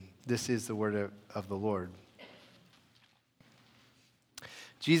This is the word of the Lord.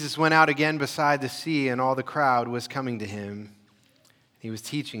 Jesus went out again beside the sea, and all the crowd was coming to him. He was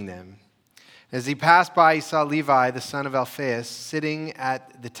teaching them. As he passed by, he saw Levi, the son of Alphaeus, sitting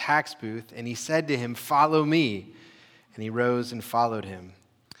at the tax booth, and he said to him, "Follow me." And he rose and followed him.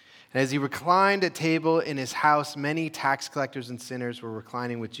 And as he reclined at table in his house, many tax collectors and sinners were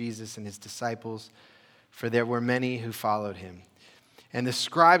reclining with Jesus and his disciples, for there were many who followed him. And the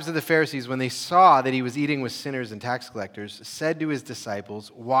scribes of the Pharisees, when they saw that he was eating with sinners and tax collectors, said to his disciples,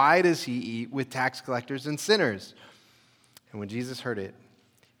 "Why does he eat with tax collectors and sinners?" And when Jesus heard it,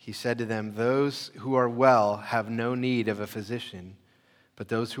 he said to them, "Those who are well have no need of a physician, but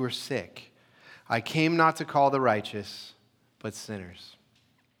those who are sick. I came not to call the righteous, but sinners."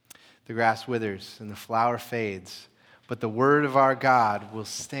 The grass withers and the flower fades, but the word of our God will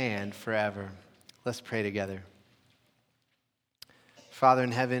stand forever. Let's pray together. Father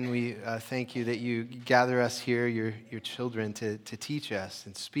in heaven, we thank you that you gather us here, your children, to teach us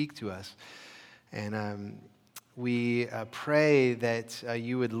and speak to us. And we pray that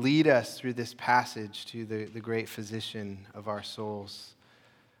you would lead us through this passage to the great physician of our souls,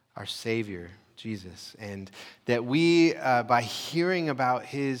 our Savior, Jesus. And that we, by hearing about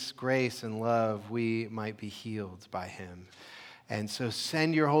his grace and love, we might be healed by him. And so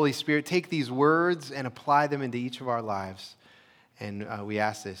send your Holy Spirit, take these words and apply them into each of our lives. And we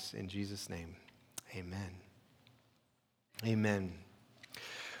ask this in Jesus' name. Amen. Amen.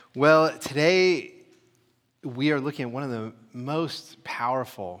 Well, today we are looking at one of the most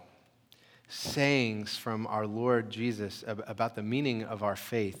powerful sayings from our Lord Jesus about the meaning of our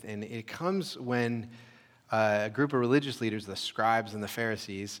faith. And it comes when a group of religious leaders, the scribes and the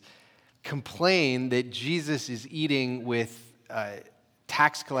Pharisees, complain that Jesus is eating with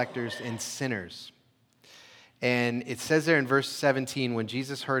tax collectors and sinners. And it says there in verse 17, when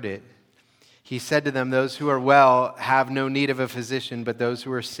Jesus heard it, he said to them, "Those who are well have no need of a physician, but those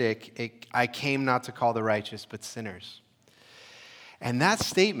who are sick. I came not to call the righteous, but sinners." And that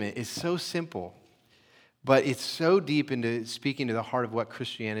statement is so simple, but it's so deep into speaking to the heart of what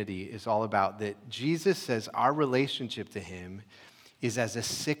Christianity is all about, that Jesus says our relationship to him is as a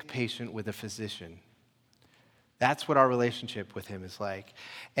sick patient with a physician. That's what our relationship with him is like.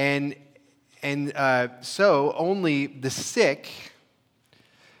 And so only the sick,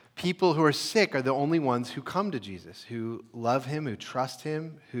 people who are sick, are the only ones who come to Jesus, who love him, who trust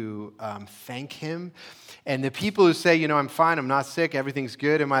him, who thank him. And the people who say, I'm fine, I'm not sick, everything's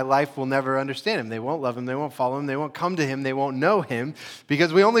good in my life, will never understand him. They won't love him, they won't follow him, they won't come to him, they won't know him,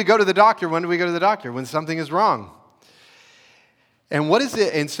 because we only go to the doctor. When do we go to the doctor? When something is wrong. And what is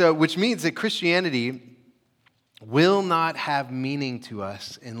it? And so, which means that Christianity will not have meaning to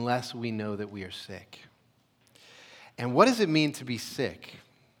us unless we know that we are sick. And what does it mean to be sick?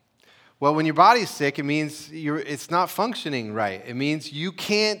 Well, when your body's sick, it means it's not functioning right. It means you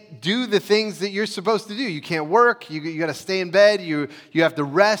can't do the things that you're supposed to do. You can't work. You got to stay in bed. You have to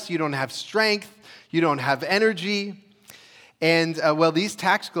rest. You don't have strength. You don't have energy. And, these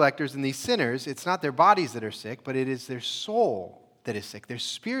tax collectors and these sinners, it's not their bodies that are sick, but it is their soul that is sick. They're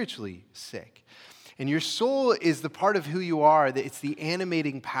spiritually sick. And your soul is the part of who you are, it's the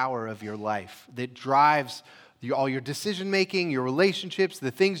animating power of your life that drives all your decision-making, your relationships, the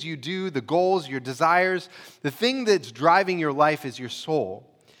things you do, the goals, your desires. The thing that's driving your life is your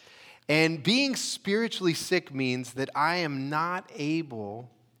soul. And being spiritually sick means that I am not able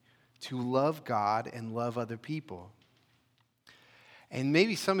to love God and love other people. And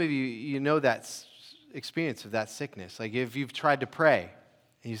maybe some of you know that experience of that sickness. Like if you've tried to pray,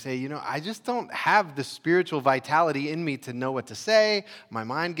 and you say, I just don't have the spiritual vitality in me to know what to say. My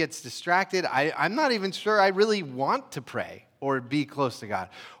mind gets distracted. I'm not even sure I really want to pray or be close to God.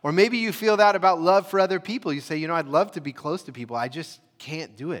 Or maybe you feel that about love for other people. You say, I'd love to be close to people. I just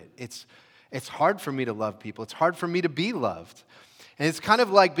can't do it. It's hard for me to love people. It's hard for me to be loved. And it's kind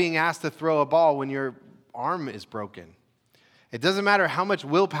of like being asked to throw a ball when your arm is broken. It doesn't matter how much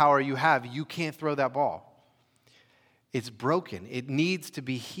willpower you have, you can't throw that ball. It's broken. It needs to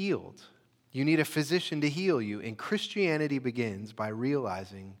be healed. You need a physician to heal you. And Christianity begins by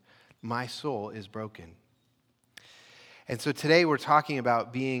realizing my soul is broken. And so today we're talking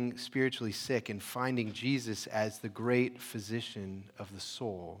about being spiritually sick and finding Jesus as the great physician of the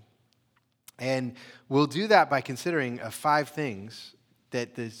soul. And we'll do that by considering 5 things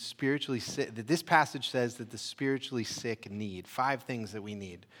that that this passage says that the spiritually sick need. 5 things that we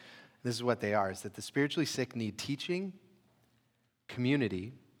need. This is what they are, is that the spiritually sick need teaching,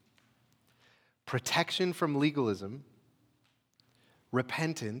 community, protection from legalism,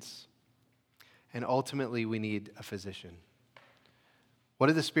 repentance, and ultimately we need a physician. What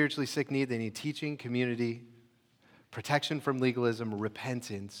do the spiritually sick need? They need teaching, community, protection from legalism,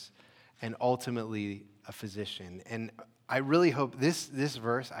 repentance, and ultimately a physician. And I really hope this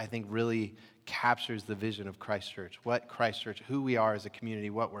verse, I think, really captures the vision of Christ Church. What Christ Church, who we are as a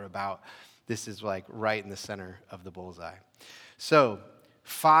community, what we're about. This is like right in the center of the bullseye. So,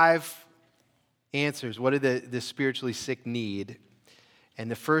 5 answers. What do the spiritually sick need?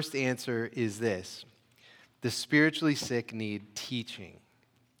 And the first answer is this. The spiritually sick need teaching.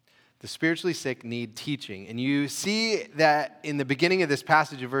 The spiritually sick need teaching. And you see that in the beginning of this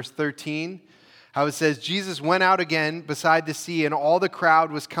passage of verse 13, how it says, Jesus went out again beside the sea, and all the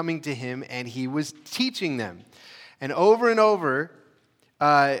crowd was coming to him, and he was teaching them. And over,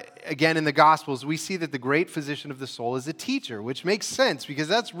 again in the Gospels, we see that the great physician of the soul is a teacher, which makes sense because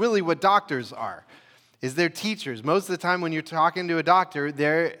that's really what doctors are, is they're teachers. Most of the time when you're talking to a doctor,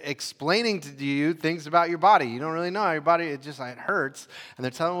 they're explaining to you things about your body. You don't really know how your body, it hurts. And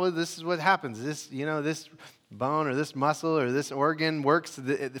they're telling you, well, this is what happens. This bone or this muscle or this organ works,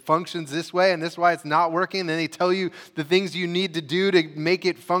 it functions this way, and this is why it's not working. And then they tell you the things you need to do to make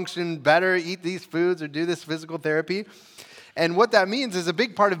it function better, eat these foods or do this physical therapy. And what that means is a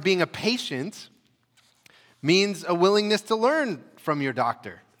big part of being a patient means a willingness to learn from your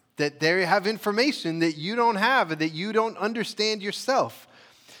doctor, that they have information that you don't have and that you don't understand yourself.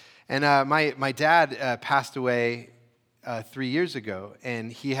 And my dad passed away 3 years ago,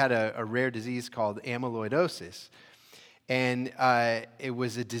 and he had a rare disease called amyloidosis. And it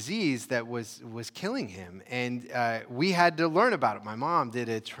was a disease that was killing him. And we had to learn about it. My mom did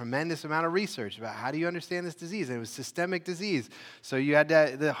a tremendous amount of research about how do you understand this disease. And it was systemic disease. So you had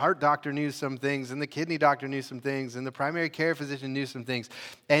the heart doctor knew some things, and the kidney doctor knew some things, and the primary care physician knew some things.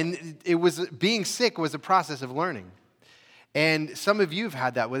 And it was being sick was a process of learning. And some of you have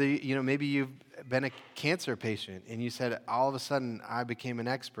had that, whether maybe you've been a cancer patient and you said, all of a sudden I became an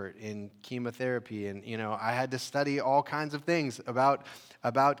expert in chemotherapy, and I had to study all kinds of things about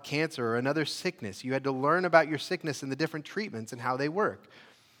cancer or another sickness. You had to learn about your sickness and the different treatments and how they work.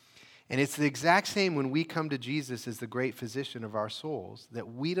 And it's the exact same when we come to Jesus as the great physician of our souls,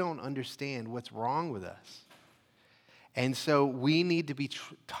 that we don't understand what's wrong with us. And so we need to be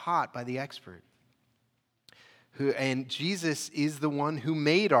taught by the expert. And Jesus is the one who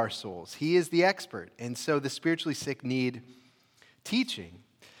made our souls. He is the expert. And so the spiritually sick need teaching.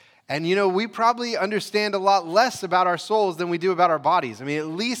 And we probably understand a lot less about our souls than we do about our bodies. I mean, at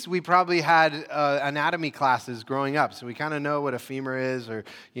least we probably had anatomy classes growing up. So we kind of know what a femur is, or,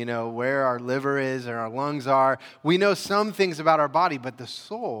 where our liver is or our lungs are. We know some things about our body, but the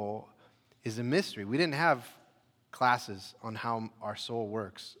soul is a mystery. We didn't have classes on how our soul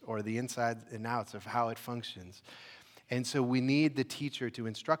works or the insides and outs of how it functions. And so we need the teacher to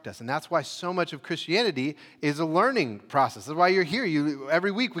instruct us. And that's why so much of Christianity is a learning process. That's why you're here.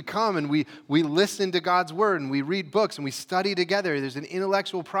 Every week we come and we listen to God's word and we read books and we study together. There's an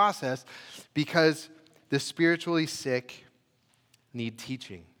intellectual process because the spiritually sick need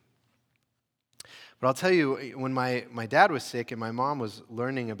teaching. But I'll tell you, when my dad was sick and my mom was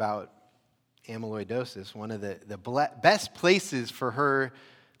learning about amyloidosis, one of the best places for her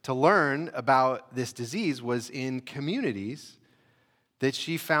to learn about this disease was in communities that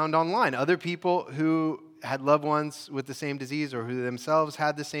she found online. Other people who had loved ones with the same disease or who themselves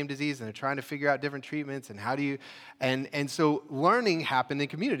had the same disease, and they're trying to figure out different treatments and how do you, and so learning happened in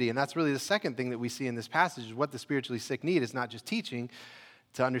community. And that's really the second thing that we see in this passage, is what the spiritually sick need is not just teaching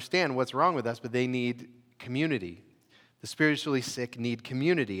to understand what's wrong with us, but they need community. The spiritually sick need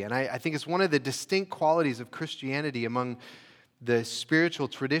community. And I think it's one of the distinct qualities of Christianity among the spiritual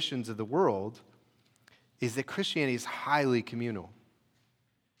traditions of the world is that Christianity is highly communal.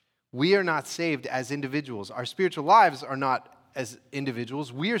 We are not saved as individuals. Our spiritual lives are not as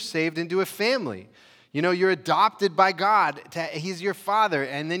individuals. We are saved into a family. You're adopted by God. He's your father.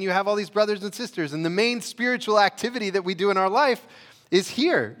 And then you have all these brothers and sisters. And the main spiritual activity that we do in our life is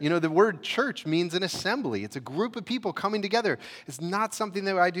here. The word church means an assembly. It's a group of people coming together. It's not something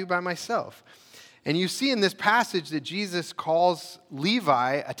that I do by myself. And you see in this passage that Jesus calls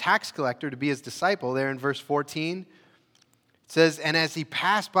Levi, a tax collector, to be his disciple. There in verse 14, it says, and as he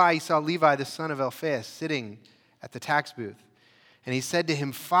passed by, he saw Levi, the son of Alphaeus, sitting at the tax booth. And he said to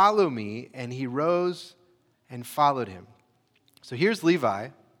him, follow me. And he rose and followed him. So here's Levi,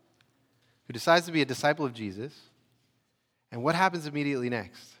 who decides to be a disciple of Jesus. And what happens immediately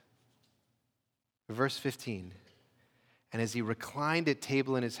next? Verse 15. And as he reclined at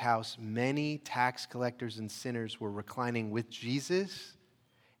table in his house, many tax collectors and sinners were reclining with Jesus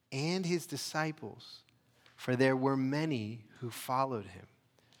and his disciples, for there were many who followed him.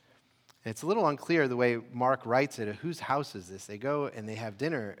 And it's a little unclear the way Mark writes it. Whose house is this? They go and they have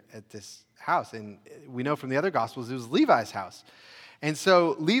dinner at this house. And we know from the other Gospels it was Levi's house. And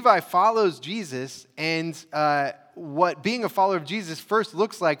so Levi follows Jesus, and what being a follower of Jesus first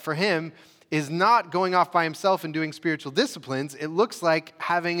looks like for him is not going off by himself and doing spiritual disciplines. It looks like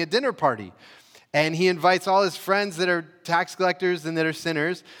having a dinner party. And he invites all his friends that are tax collectors and that are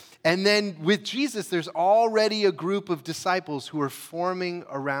sinners. And then with Jesus, there's already a group of disciples who are forming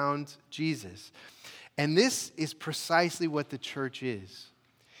around Jesus. And this is precisely what the church is.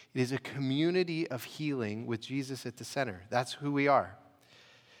 It is a community of healing with Jesus at the center. That's who we are.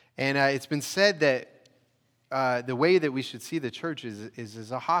 And it's been said that the way that we should see the church is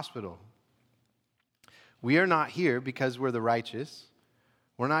as a hospital. We are not here because we're the righteous.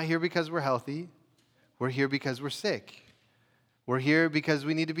 We're not here because we're healthy. We're here because we're sick. We're here because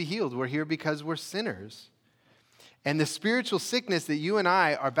we need to be healed. We're here because we're sinners. And the spiritual sickness that you and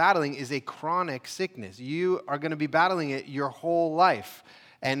I are battling is a chronic sickness. You are going to be battling it your whole life.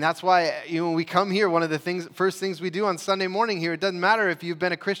 And that's why when we come here, one of the first things we do on Sunday morning here, it doesn't matter if you've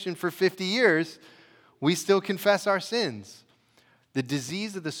been a Christian for 50 years, we still confess our sins. The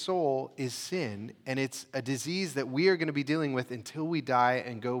disease of the soul is sin, and it's a disease that we are going to be dealing with until we die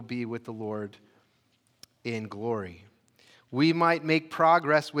and go be with the Lord in glory. We might make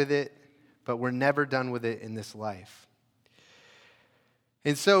progress with it, but we're never done with it in this life.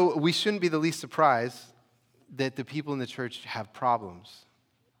 And so we shouldn't be the least surprised that the people in the church have problems,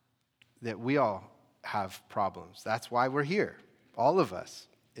 that we all have problems. That's why we're here, all of us.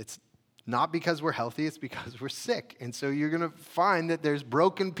 It's not because we're healthy, it's because we're sick. And so you're going to find that there's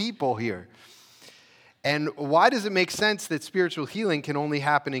broken people here. And why does it make sense that spiritual healing can only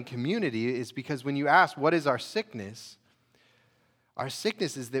happen in community? Is because when you ask, what is our sickness? Our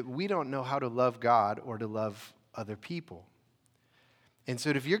sickness is that we don't know how to love God or to love other people. And so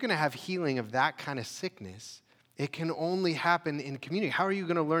if you're going to have healing of that kind of sickness, it can only happen in community. How are you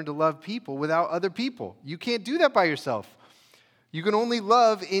going to learn to love people without other people? You can't do that by yourself. You can only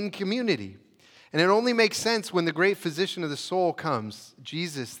love in community. And it only makes sense when the great physician of the soul comes,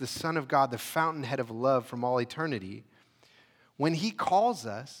 Jesus, the Son of God, the fountainhead of love from all eternity. When he calls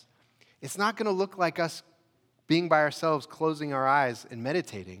us, it's not going to look like us being by ourselves, closing our eyes and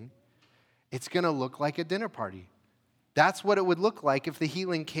meditating. It's going to look like a dinner party. That's what it would look like if the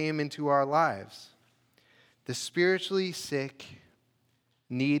healing came into our lives. The spiritually sick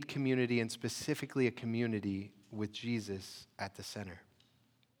need community, and specifically a community with Jesus at the center.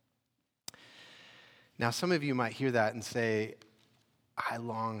 Now, some of you might hear that and say, I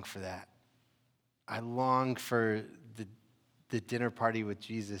long for that. I long for the dinner party with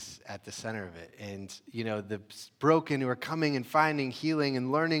Jesus at the center of it. And, the broken who are coming and finding healing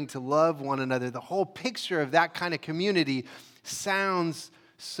and learning to love one another. The whole picture of that kind of community sounds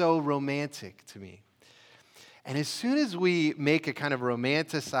so romantic to me. And as soon as we make a kind of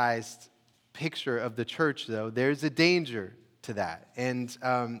romanticized picture of the church, though, there's a danger to that. And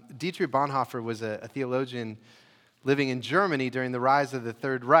Dietrich Bonhoeffer was a theologian living in Germany during the rise of the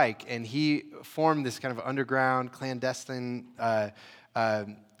Third Reich, and he formed this kind of underground, clandestine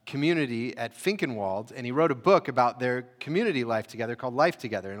community at Finkenwald, and he wrote a book about their community life together called Life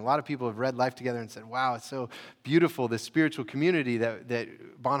Together. And a lot of people have read Life Together and said, wow, it's so beautiful, this spiritual community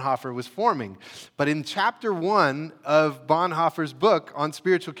that Bonhoeffer was forming. But in chapter 1 of Bonhoeffer's book on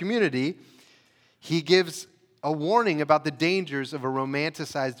spiritual community, he gives a warning about the dangers of a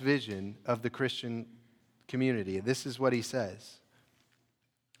romanticized vision of the Christian community. This is what he says.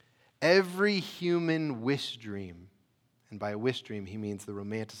 Every human wish dream, and by a wish dream he means the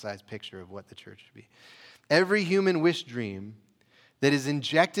romanticized picture of what the church should be. Every human wish dream that is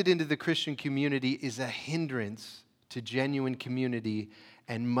injected into the Christian community is a hindrance to genuine community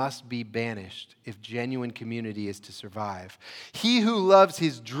and must be banished if genuine community is to survive. He who loves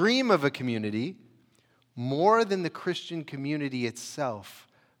his dream of a community more than the Christian community itself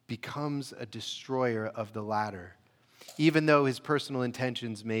becomes a destroyer of the latter, even though his personal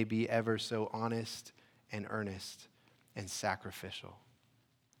intentions may be ever so honest and earnest and sacrificial.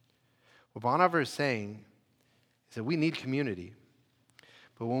 What Bonhoeffer is saying is that we need community.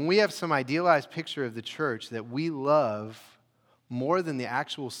 But when we have some idealized picture of the church that we love more than the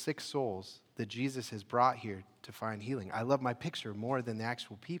actual sick souls that Jesus has brought here to find healing, I love my picture more than the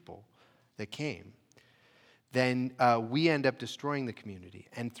actual people that came, then we end up destroying the community.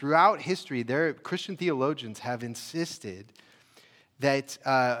 And throughout history, Christian theologians have insisted that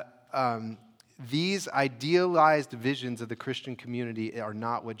these idealized visions of the Christian community are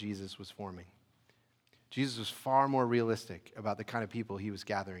not what Jesus was forming. Jesus was far more realistic about the kind of people he was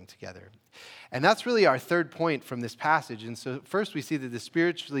gathering together. And that's really our third point from this passage. And so first we see that the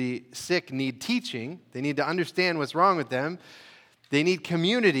spiritually sick need teaching. They need to understand what's wrong with them. They need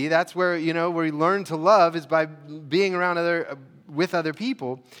community. That's where, where we learn to love is by being around with other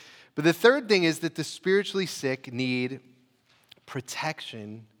people. But the third thing is that the spiritually sick need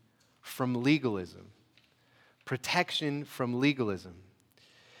protection from legalism. Protection from legalism.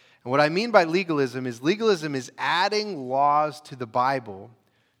 And what I mean by legalism is adding laws to the Bible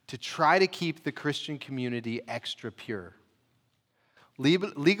to try to keep the Christian community extra pure.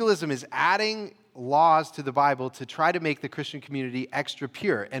 Legalism is adding laws to the Bible to try to make the Christian community extra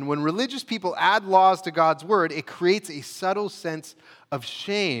pure. And when religious people add laws to God's word, it creates a subtle sense of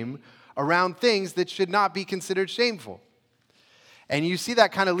shame around things that should not be considered shameful. And you see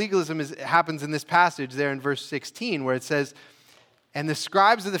that kind of legalism happens in this passage there in verse 16, where it says, "And the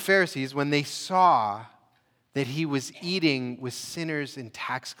scribes of the Pharisees, when they saw that he was eating with sinners and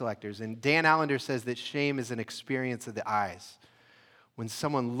tax collectors," and Dan Allender says that shame is an experience of the eyes. When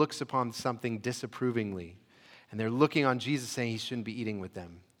someone looks upon something disapprovingly, and they're looking on Jesus saying he shouldn't be eating with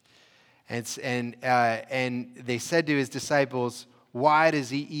them. And they said to his disciples, "Why does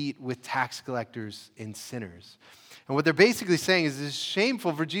he eat with tax collectors and sinners?" And what they're basically saying is it's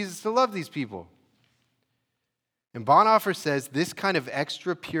shameful for Jesus to love these people. And Bonhoeffer says this kind of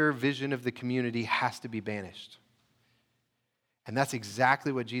extra pure vision of the community has to be banished. And that's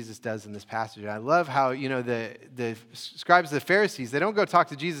exactly what Jesus does in this passage. And I love how, the scribes of the Pharisees, they don't go talk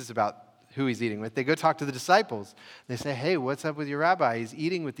to Jesus about who he's eating with. They go talk to the disciples. They say, "Hey, what's up with your rabbi? He's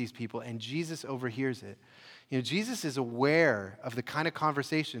eating with these people." And Jesus overhears it. Jesus is aware of the kind of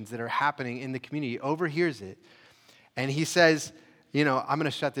conversations that are happening in the community. He overhears it. And he says, I'm going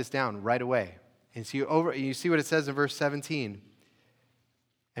to shut this down right away. And so you see what it says in verse 17.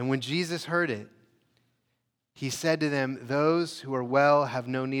 "And when Jesus heard it, he said to them, 'Those who are well have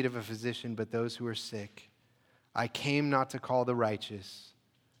no need of a physician, but those who are sick. I came not to call the righteous,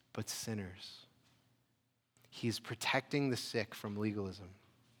 but sinners.'" He's protecting the sick from legalism.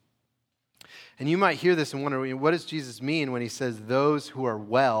 And you might hear this and wonder, what does Jesus mean when he says those who are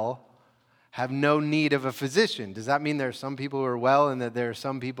well have no need of a physician? Does that mean there are some people who are well and that there are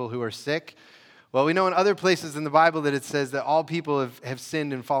some people who are sick? Well, we know in other places in the Bible that it says that all people have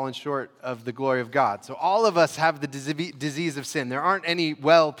sinned and fallen short of the glory of God. So all of us have the disease of sin. There aren't any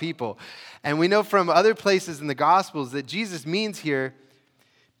well people. And we know from other places in the Gospels that Jesus means here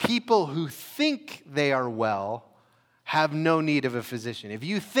people who think they are well have no need of a physician. If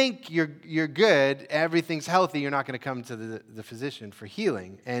you think you're good, everything's healthy, you're not going to come to the physician for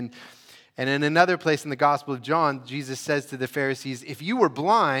healing. And in another place in the Gospel of John, Jesus says to the Pharisees, "If you were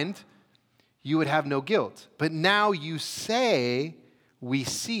blind, you would have no guilt. But now you say we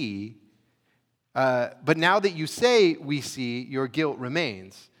see, but now that you say we see, your guilt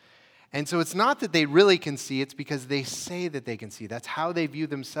remains." And so it's not that they really can see, it's because they say that they can see. That's how they view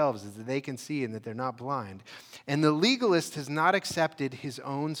themselves, is that they can see and that they're not blind. And the legalist has not accepted his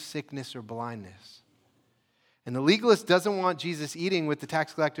own sickness or blindness. And the legalist doesn't want Jesus eating with the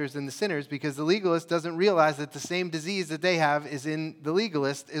tax collectors and the sinners because the legalist doesn't realize that the same disease that they have is in the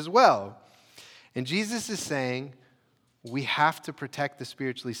legalist as well. And Jesus is saying we have to protect the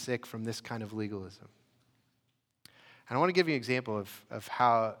spiritually sick from this kind of legalism. And I want to give you an example of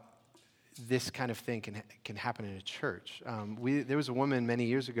how this kind of thing can happen in a church. There was a woman many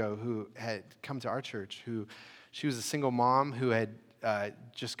years ago who had come to our church she was a single mom who had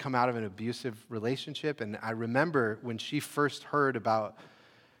just come out of an abusive relationship. And I remember when she first heard about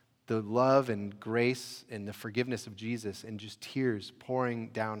the love and grace and the forgiveness of Jesus and just tears pouring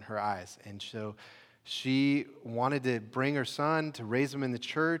down her eyes. And so she wanted to bring her son to raise him in the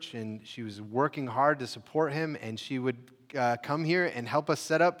church, and she was working hard to support him, and she would come here and help us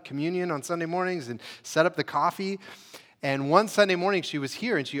set up communion on Sunday mornings and set up the coffee. And one Sunday morning she was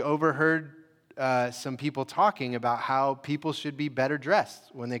here and she overheard some people talking about how people should be better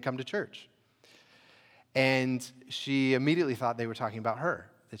dressed when they come to church. And she immediately thought they were talking about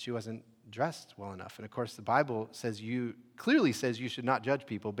her, that she wasn't dressed well enough. And of course the Bible clearly says you should not judge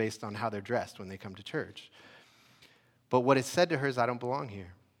people based on how they're dressed when they come to church. But what it said to her is, "I don't belong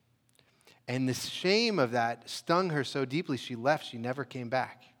here." And the shame of that stung her so deeply, she left. She never came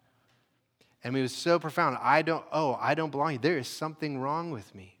back. And it was so profound. I don't belong here. There is something wrong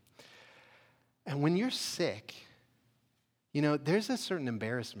with me. And when you're sick, there's a certain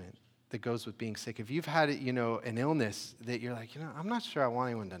embarrassment that goes with being sick. If you've had, an illness that you're like, I'm not sure I want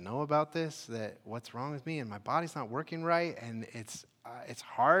anyone to know about this, that what's wrong with me and my body's not working right and it's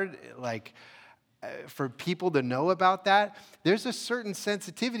hard. Like, for people to know about that, there's a certain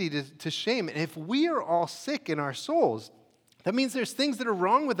sensitivity to shame. And if we are all sick in our souls, that means there's things that are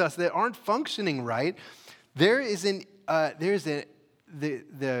wrong with us that aren't functioning right. There's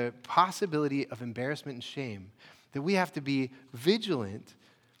the possibility of embarrassment and shame that we have to be vigilant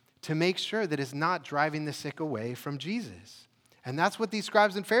to make sure that it's not driving the sick away from Jesus. And that's what these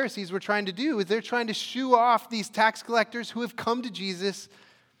scribes and Pharisees were trying to do, is they're trying to shoo off these tax collectors who have come to Jesus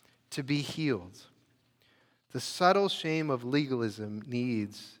to be healed. The subtle shame of legalism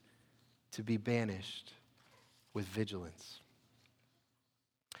needs to be banished with vigilance.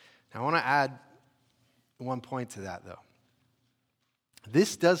 Now, I want to add one point to that, though.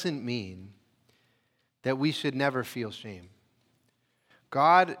 This doesn't mean that we should never feel shame.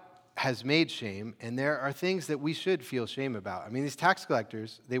 God has made shame, and there are things that we should feel shame about. I mean, these tax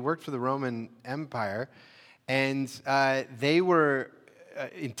collectors, they worked for the Roman Empire, and they were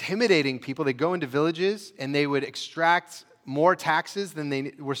intimidating people. They'd go into villages, and they would extract more taxes than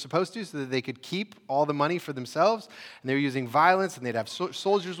they were supposed to so that they could keep all the money for themselves. And they were using violence, and they'd have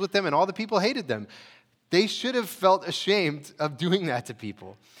soldiers with them, and all the people hated them. They should have felt ashamed of doing that to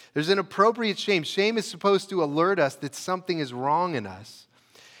people. There's an appropriate shame. Shame is supposed to alert us that something is wrong in us.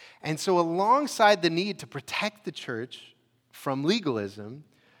 And so alongside the need to protect the church from legalism,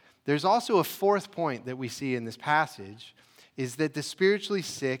 there's also a fourth point that we see in this passage, is that the spiritually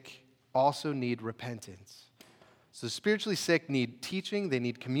sick also need repentance. So the spiritually sick need teaching, they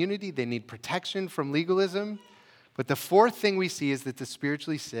need community, they need protection from legalism. But the fourth thing we see is that the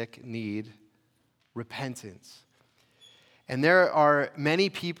spiritually sick need repentance. And there are many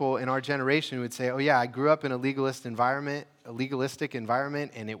people in our generation who would say, oh yeah, I grew up in a legalistic environment,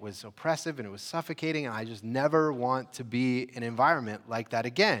 and it was oppressive and it was suffocating, and I just never want to be in an environment like that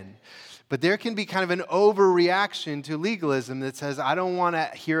again. But there can be kind of an overreaction to legalism that says, I don't want to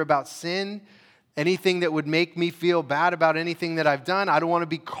hear about sin, anything that would make me feel bad about anything that I've done. I don't want to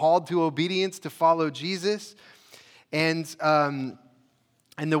be called to obedience to follow Jesus. And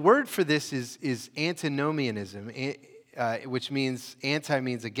the word for this is antinomianism, which means anti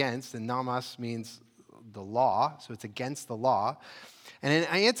means against, and nomos means the law, so it's against the law. And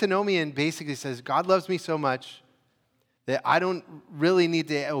an antinomian basically says, God loves me so much that I don't really need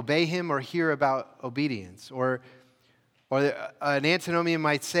to obey him or hear about obedience. Or an antinomian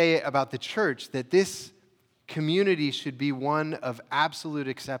might say about the church that this community should be one of absolute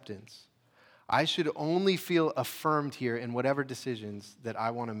acceptance. I should only feel affirmed here in whatever decisions that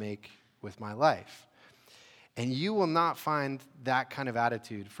I want to make with my life. And you will not find that kind of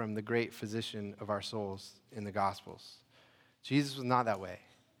attitude from the great physician of our souls in the Gospels. Jesus was not that way.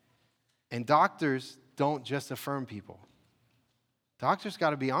 And doctors don't just affirm people. Doctors got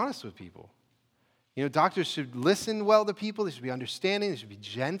to be honest with people. You know, doctors should listen well to people. They should be understanding. They should be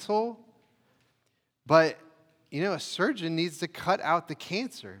gentle. But, you know, a surgeon needs to cut out the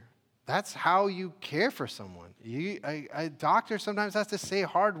cancer. That's how you care for someone. A doctor sometimes has to say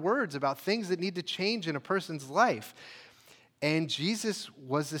hard words about things that need to change in a person's life. And Jesus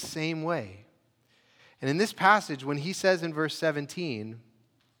was the same way. And in this passage, when he says in verse 17,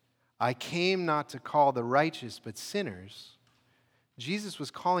 I came not to call the righteous but sinners, Jesus was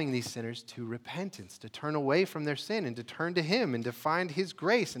calling these sinners to repentance, to turn away from their sin and to turn to him and to find his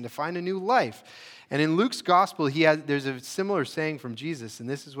grace and to find a new life. And in Luke's gospel, there's a similar saying from Jesus, and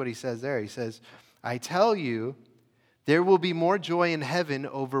this is what he says there. He says, I tell you, there will be more joy in heaven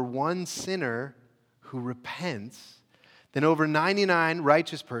over one sinner who repents than over 99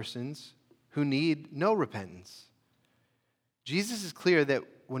 righteous persons who need no repentance. Jesus is clear that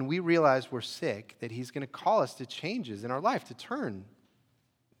when we realize we're sick, that he's going to call us to changes in our life, to turn,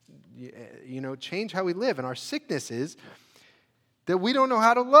 change how we live. And our sickness is that we don't know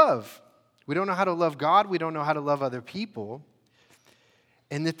how to love. We don't know how to love God. We don't know how to love other people.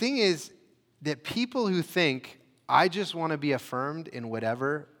 And the thing is that people who think, I just want to be affirmed in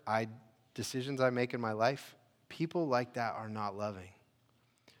whatever decisions I make in my life, people like that are not loving.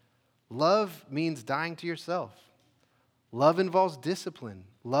 Love means dying to yourself. Love involves discipline.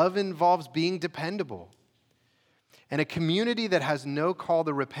 Love involves being dependable. And a community that has no call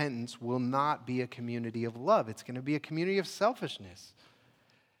to repentance will not be a community of love. It's going to be a community of selfishness.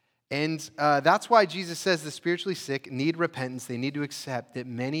 And that's why Jesus says the spiritually sick need repentance. They need to accept that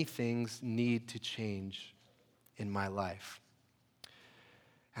many things need to change in my life.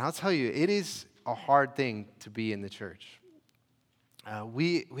 And I'll tell you, it is a hard thing to be in the church.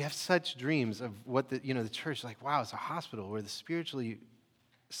 We have such dreams of what the church is like. Wow, it's a hospital where the spiritually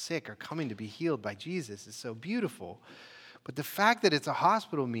sick are coming to be healed by Jesus. It's so beautiful. But the fact that it's a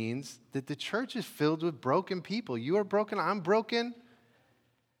hospital means that the church is filled with broken people. You are broken, I'm broken.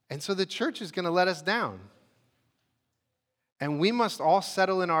 And so the church is going to let us down. And we must all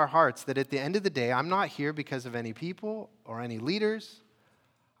settle in our hearts that at the end of the day, I'm not here because of any people or any leaders.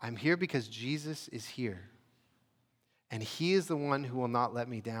 I'm here because Jesus is here. And he is the one who will not let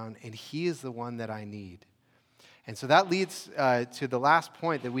me down, and he is the one that I need. And so that leads to the last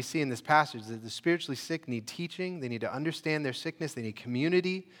point that we see in this passage, that the spiritually sick need teaching. They need to understand their sickness. They need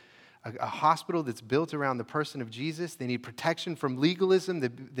community, a hospital that's built around the person of Jesus. They need protection from legalism,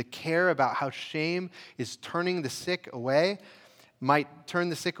 the care about how shame is turning the sick away, might turn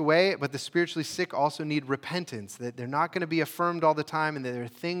the sick away, but the spiritually sick also need repentance, that they're not going to be affirmed all the time, and that there are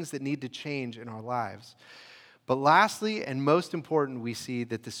things that need to change in our lives. But lastly, and most important, we see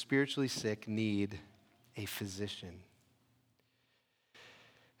that the spiritually sick need a physician.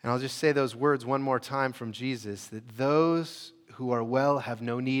 And I'll just say those words one more time from Jesus, that those who are well have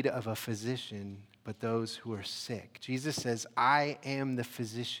no need of a physician, but those who are sick. Jesus says, I am the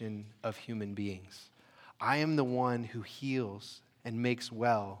physician of human beings. I am the one who heals and makes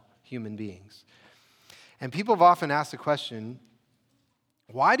well human beings. And people have often asked the question,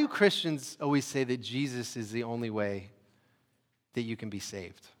 why do Christians always say that Jesus is the only way that you can be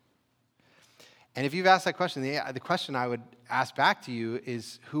saved? And if you've asked that question, the question I would ask back to you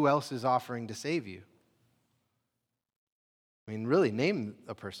is, who else is offering to save you? I mean, really, name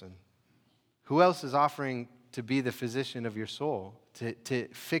a person. Who else is offering to be the physician of your soul, to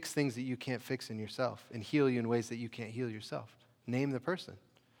fix things that you can't fix in yourself and heal you in ways that you can't heal yourself? Name the person.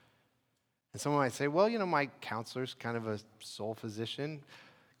 And someone might say, well, my counselor's kind of a soul physician.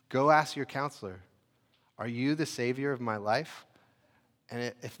 Go ask your counselor, are you the savior of my life?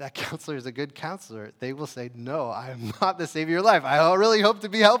 And if that counselor is a good counselor, they will say, no, I am not the savior of your life. I really hope to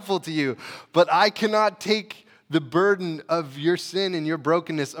be helpful to you, but I cannot take the burden of your sin and your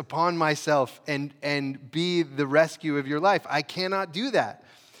brokenness upon myself and be the rescue of your life. I cannot do that.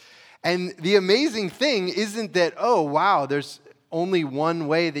 And the amazing thing isn't that, oh, wow, there's only one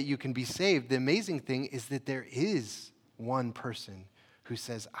way that you can be saved. The amazing thing is that there is one person who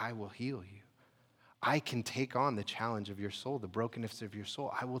says, I will heal you. I can take on the challenge of your soul, the brokenness of your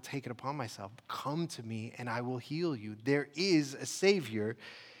soul. I will take it upon myself. Come to me and I will heal you. There is a Savior.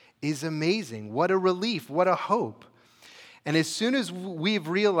 Is amazing. What a relief. What a hope. And as soon as we've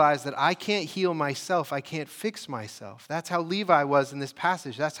realized that I can't heal myself, I can't fix myself. That's how Levi was in this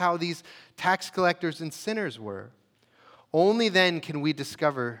passage. That's how these tax collectors and sinners were. Only then can we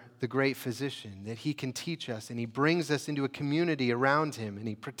discover the great physician, that he can teach us and he brings us into a community around him and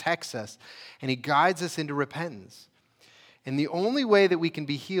he protects us and he guides us into repentance. And the only way that we can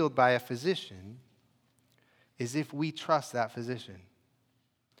be healed by a physician is if we trust that physician.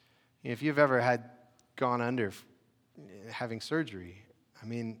 If you've ever gone under having surgery,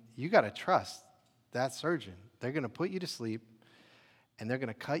 you got to trust that surgeon. They're going to put you to sleep and they're going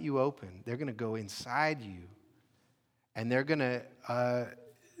to cut you open. They're going to go inside you and they're going to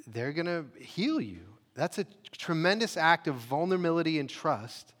heal you. That's a tremendous act of vulnerability and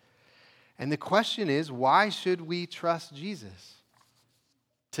trust. And the question is, why should we trust Jesus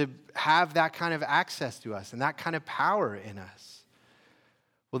to have that kind of access to us and that kind of power in us?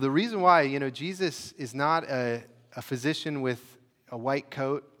 Well, the reason why, Jesus is not a physician with a white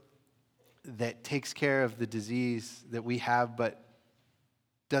coat that takes care of the disease that we have, but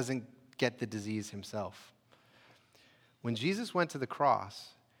doesn't get the disease himself. When Jesus went to the cross,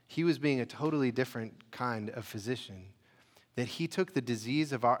 he was being a totally different kind of physician, that he took the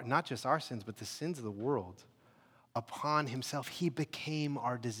disease of not just our sins, but the sins of the world upon himself. He became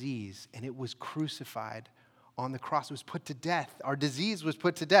our disease, and it was crucified on the cross. It was put to death. Our disease was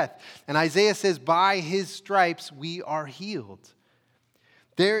put to death. And Isaiah says, by his stripes we are healed.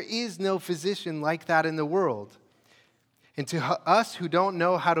 There is no physician like that in the world. And to us who don't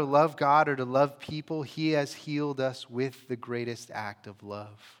know how to love God or to love people, he has healed us with the greatest act of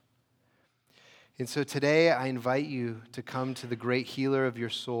love. And so today I invite you to come to the great healer of your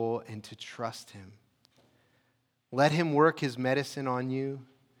soul and to trust him. Let him work his medicine on you,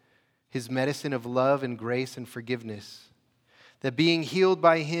 his medicine of love and grace and forgiveness, that being healed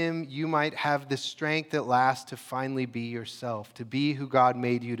by him, you might have the strength at last to finally be yourself, to be who God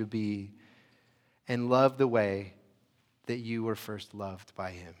made you to be, and love the way that you were first loved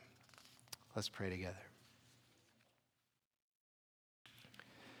by him. Let's pray together.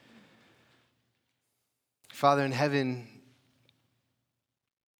 Father in heaven,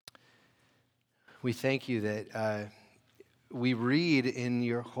 we thank you that we read in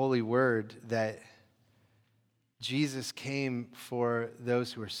your holy word that Jesus came for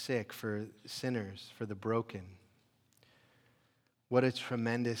those who are sick, for sinners, for the broken. What a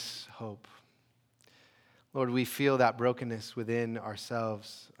tremendous hope. Lord, we feel that brokenness within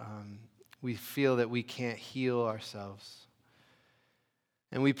ourselves. We feel that we can't heal ourselves.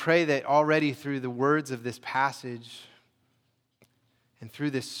 And we pray that already through the words of this passage and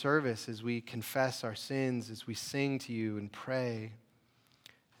through this service, as we confess our sins, as we sing to you and pray,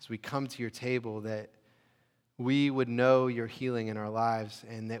 as we come to your table, that we would know your healing in our lives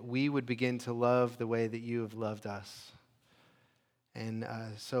and that we would begin to love the way that you have loved us. And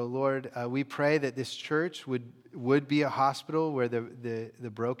so, Lord, we pray that this church would be a hospital where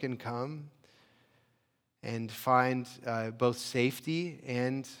the broken come and find both safety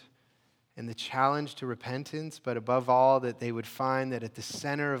and the challenge to repentance, but above all, that they would find that at the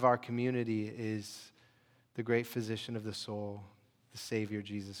center of our community is the great physician of the soul, the Savior,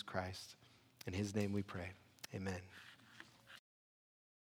 Jesus Christ. In his name we pray. Amen.